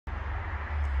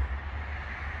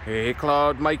Hey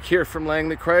Claude, Mike here from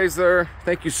Langley Chrysler.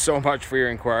 Thank you so much for your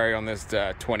inquiry on this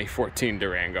 2014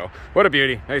 Durango. What a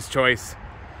beauty, nice choice. I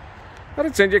thought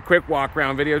I'd send you a quick walk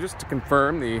around video just to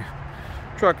confirm the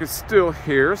truck is still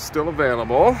here, still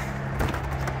available.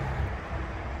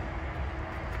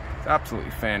 It's absolutely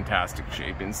fantastic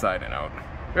shape inside and out.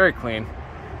 Very clean,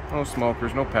 no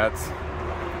smokers, no pets.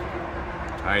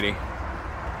 Tidy.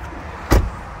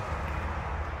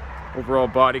 Overall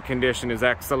body condition is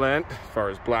excellent. As far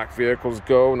as black vehicles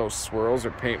go, no swirls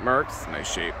or paint marks. Nice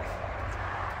shape.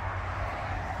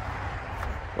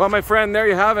 Well, my friend, there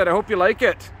you have it. I hope you like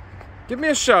it. Give me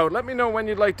a shout. Let me know when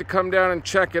you'd like to come down and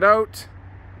check it out.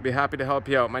 I'd be happy to help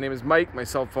you out. My name is Mike. My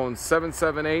cell phone's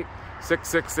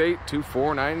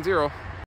 778-668-2490.